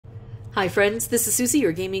Hi friends, this is Susie,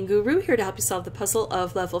 your gaming guru, here to help you solve the puzzle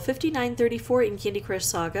of level 5934 in Candy Crush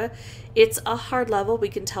Saga. It's a hard level, we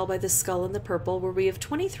can tell by the skull in the purple, where we have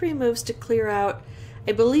 23 moves to clear out,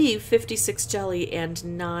 I believe, 56 jelly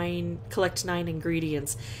and collect 9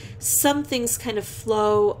 ingredients. Some things kind of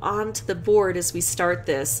flow onto the board as we start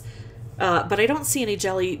this, but I don't see any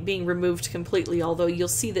jelly being removed completely, although you'll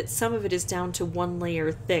see that some of it is down to 1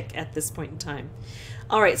 layer thick at this point in time.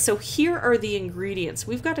 Alright, so here are the ingredients.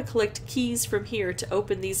 We've got to collect keys from here to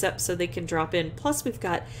open these up so they can drop in, plus we've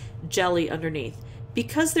got jelly underneath.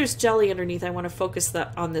 Because there's jelly underneath, I want to focus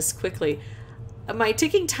on this quickly. My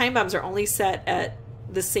ticking time bombs are only set at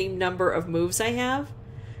the same number of moves I have,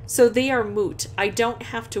 so they are moot. I don't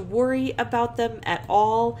have to worry about them at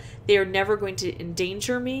all. They are never going to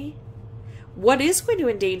endanger me. What is going to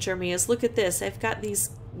endanger me is, look at this, I've got these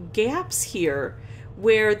gaps here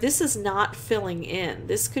where this is not filling in.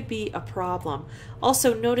 This could be a problem.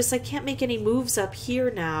 Also, notice I can't make any moves up here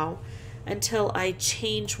now until I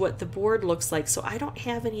change what the board looks like. So I don't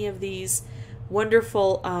have any of these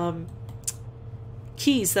wonderful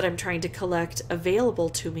keys that I'm trying to collect available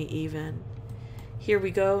to me even. Here we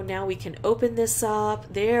go. Now we can open this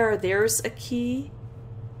up. There's a key.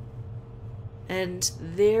 And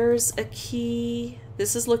there's a key.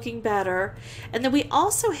 This is looking better. And then we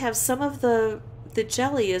also have some of the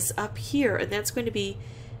jelly is up here, and that's going to be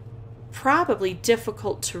probably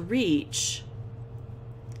difficult to reach.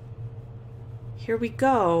 Here we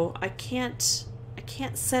go. I can't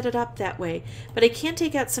set it up that way, but I can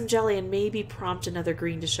take out some jelly and maybe prompt another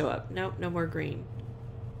green to show up. Nope, no more green.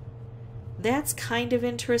 That's kind of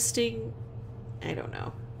interesting. I don't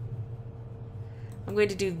know. I'm going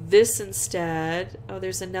to do this instead. Oh,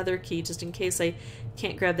 there's another key just in case I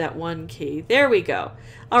can't grab that one key. There we go.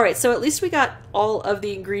 All right, so at least we got all of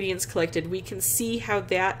the ingredients collected. We can see how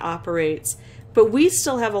that operates, but we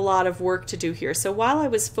still have a lot of work to do here. So while I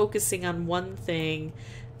was focusing on one thing,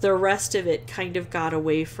 the rest of it kind of got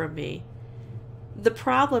away from me. The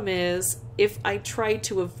problem is, if I try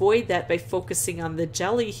to avoid that by focusing on the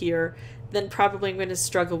jelly here, then probably I'm going to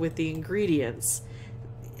struggle with the ingredients.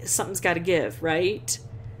 Something's got to give, right?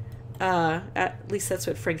 At least that's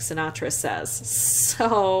what Frank Sinatra says.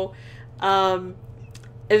 So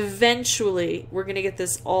eventually we're going to get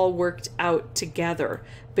this all worked out together.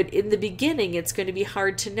 But in the beginning, it's going to be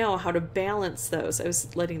hard to know how to balance those. I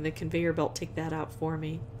was letting the conveyor belt take that out for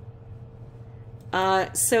me.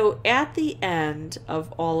 So at the end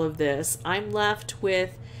of all of this, I'm left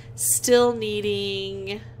with still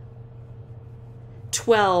needing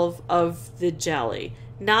 12 of the jelly.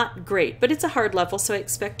 Not great, but it's a hard level, so I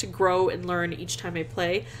expect to grow and learn each time I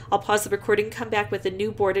play. I'll pause the recording, come back with a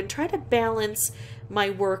new board, and try to balance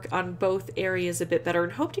my work on both areas a bit better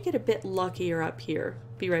and hope to get a bit luckier up here.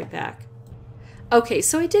 Be right back. Okay,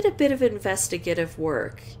 so I did a bit of investigative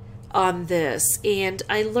work on this, and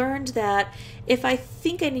I learned that if I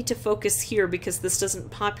think I need to focus here because this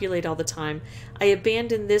doesn't populate all the time, I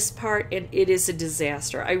abandon this part and it is a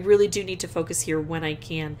disaster. I really do need to focus here when I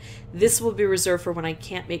can. This will be reserved for when I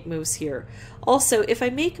can't make moves here. Also, if I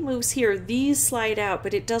make moves here, these slide out,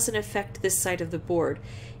 but it doesn't affect this side of the board.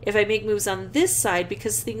 If I make moves on this side,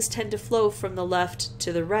 because things tend to flow from the left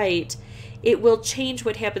to the right, it will change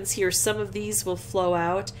what happens here. Some of these will flow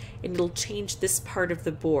out and it'll change this part of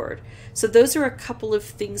the board. So those are a couple of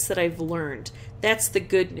things that I've learned. That's the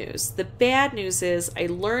good news. The bad news is I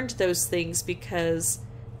learned those things because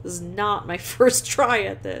this is not my first try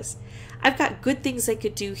at this. I've got good things I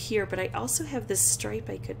could do here, but I also have this stripe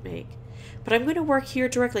I could make. But I'm going to work here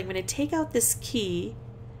directly. I'm going to take out this key.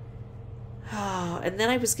 Oh, and then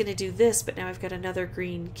I was going to do this, but now I've got another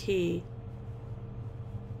green key.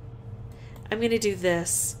 I'm going to do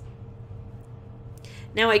this.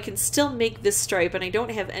 Now I can still make this stripe, and I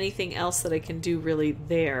don't have anything else that I can do really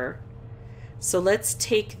there. So let's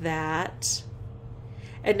take that.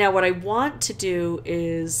 And now what I want to do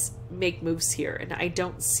is make moves here, and I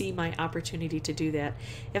don't see my opportunity to do that.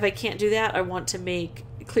 If I can't do that, I want to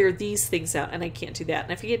clear these things out, and I can't do that.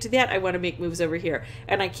 And if I can't do that, I want to make moves over here,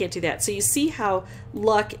 and I can't do that. So you see how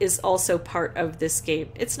luck is also part of this game.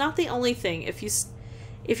 It's not the only thing. If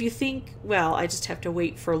you think, well, I just have to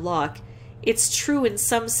wait for luck, it's true in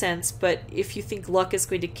some sense, but if you think luck is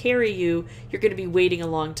going to carry you, you're going to be waiting a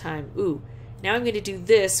long time. Ooh, now I'm going to do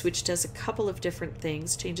this, which does a couple of different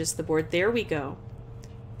things, changes the board. There we go.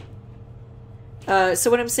 So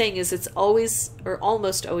what I'm saying is it's always, or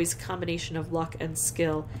almost always, a combination of luck and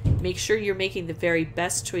skill. Make sure you're making the very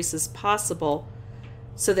best choices possible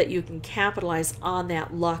so that you can capitalize on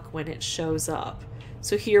that luck when it shows up.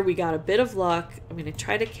 So here we got a bit of luck. I'm going to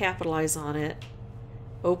try to capitalize on it.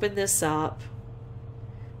 Open this up.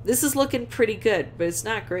 This is looking pretty good, but it's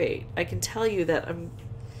not great. I can tell you that I'm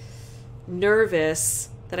nervous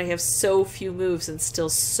that I have so few moves and still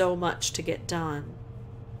so much to get done.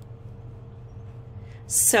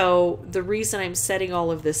 So the reason I'm setting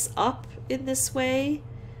all of this up in this way,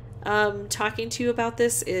 talking to you about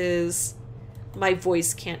this, is my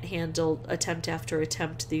voice can't handle attempt after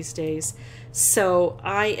attempt these days. So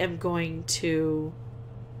I am going to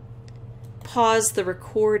pause the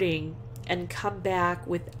recording and come back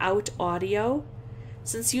without audio,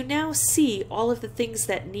 since you now see all of the things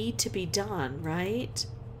that need to be done, right?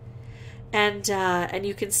 And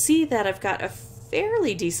you can see that I've got a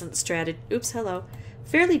fairly decent strategy. Oops, hello.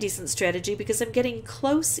 Fairly decent strategy because I'm getting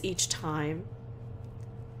close each time.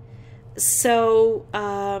 So,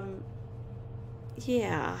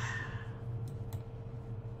 yeah.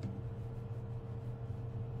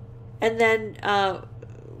 And then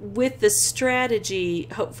with the strategy,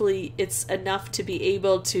 hopefully it's enough to be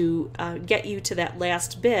able to get you to that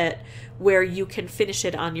last bit where you can finish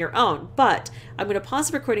it on your own. But I'm going to pause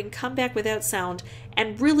the recording, come back without sound,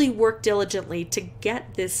 and really work diligently to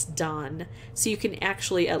get this done so you can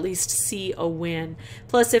actually at least see a win.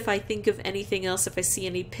 Plus, if I think of anything else, if I see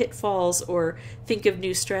any pitfalls or think of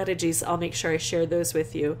new strategies, I'll make sure I share those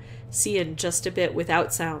with you. See you in just a bit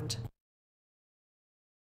without sound.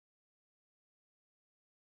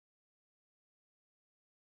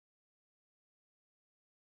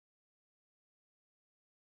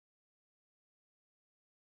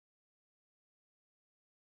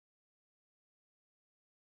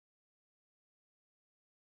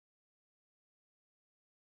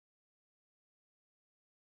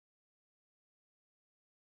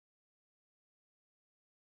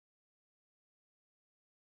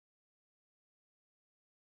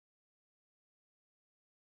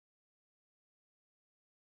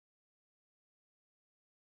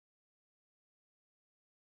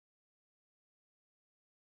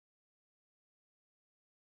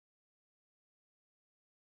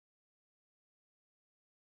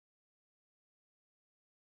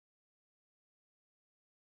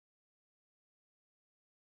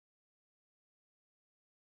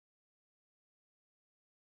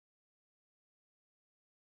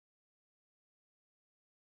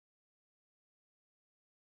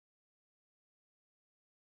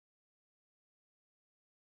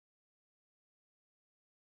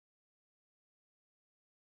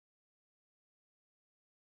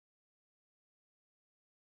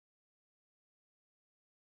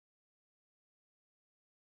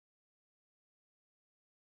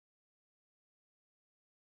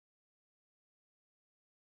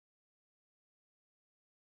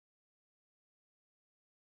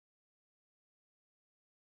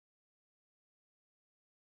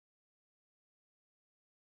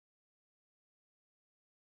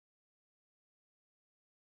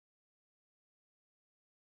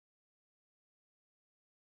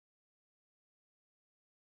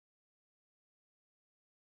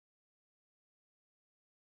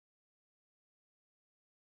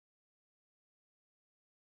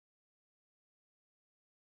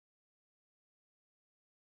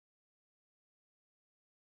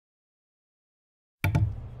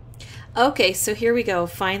 Okay, so here we go.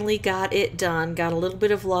 Finally got it done. Got a little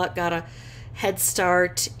bit of luck, got a head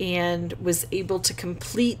start, and was able to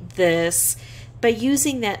complete this by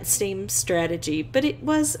using that same strategy. But it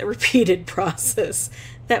was a repeated process.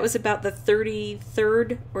 That was about the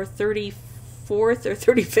 33rd or 34th or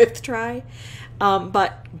 35th try.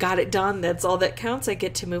 But got it done. That's all that counts. I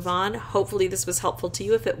get to move on. Hopefully this was helpful to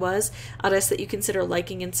you. If it was, I'd ask that you consider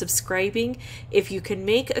liking and subscribing. If you can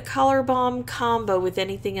make a color bomb combo with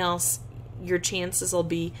anything else, your chances will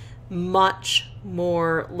be much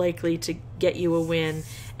more likely to get you a win.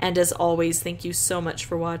 And as always, thank you so much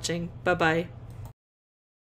for watching. Bye-bye.